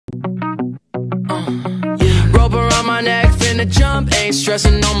Rope around my neck, finna jump, ain't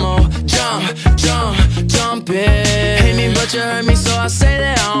stressing no more. Jump, jump, jumping. Hate me but you hurt me, so I say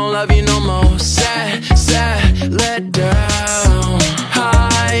that I don't love you no more. Sad, sad, let down.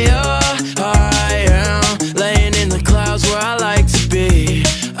 Higher, higher, laying in the clouds where I like to be.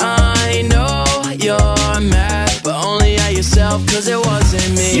 I know you're mad, but only at yourself, cause it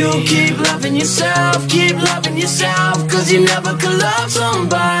wasn't me. You keep loving yourself, cause you never could love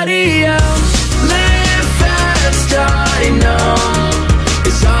somebody else. Live fast, die numb,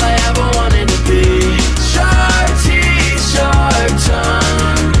 it's all I ever wanted to be. Sharp teeth, sharp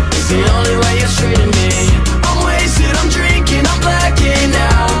tongue, it's the only way you're treating me. I'm wasted, I'm drinking, I'm blacking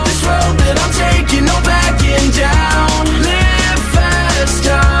out. This road that I'm taking, no backing down. Live fast,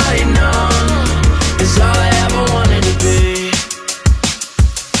 die numb, it's all I ever wanted to be.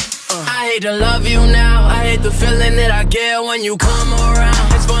 I hate to love you now, I hate the feeling that I get when you come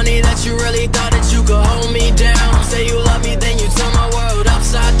around. It's funny that you really thought that you could hold me down. Say you love me, then you turn my world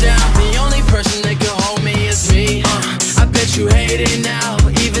upside down. The only person that could hold me is me. I bet you hate it now,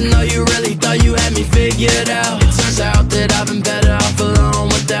 even though you really thought you had me figured out. It turns out that I've been better off alone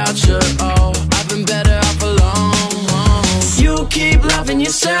without you. Oh, I've been better off alone. You keep loving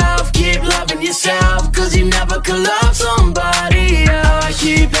yourself, cause you never could love somebody else. I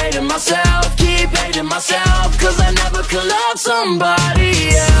keep hating myself, cause I never could love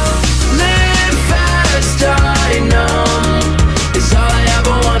somebody else. Live fast, die numb, it's all I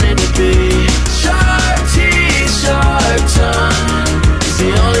ever wanted to be. Sharp teeth, sharp tongue, it's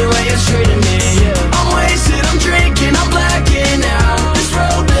the only way you're treating me. I'm wasted, I'm drinking, I'm blacking out. This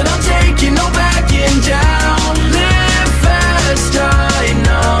road that I'm taking, no backing down. Live fast, die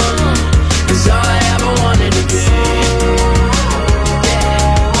numb, it's all I ever wanted to be.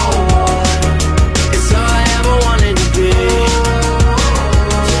 It's all I ever wanted to be.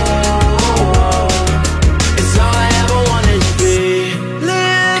 It's all I ever wanted to be.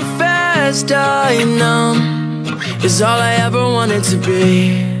 Live fast, die numb, it's all I ever wanted to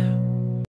be.